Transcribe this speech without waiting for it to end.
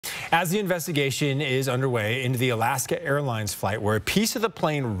As the investigation is underway into the Alaska Airlines flight where a piece of the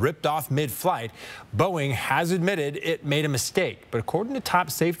plane ripped off mid-flight, Boeing has admitted it made a mistake. But according to top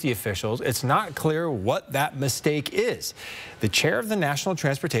safety officials, it's not clear what that mistake is. The chair of the National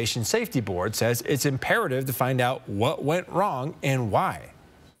Transportation Safety Board says it's imperative to find out what went wrong and why.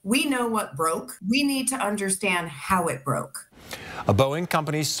 We know what broke. We need to understand how it broke. A Boeing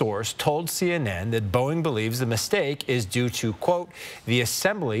company source told CNN that Boeing believes the mistake is due to, quote, the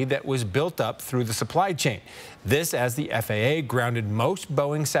assembly that was built up through the supply chain. This as the FAA grounded most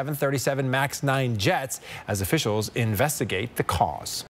Boeing 737 MAX 9 jets as officials investigate the cause.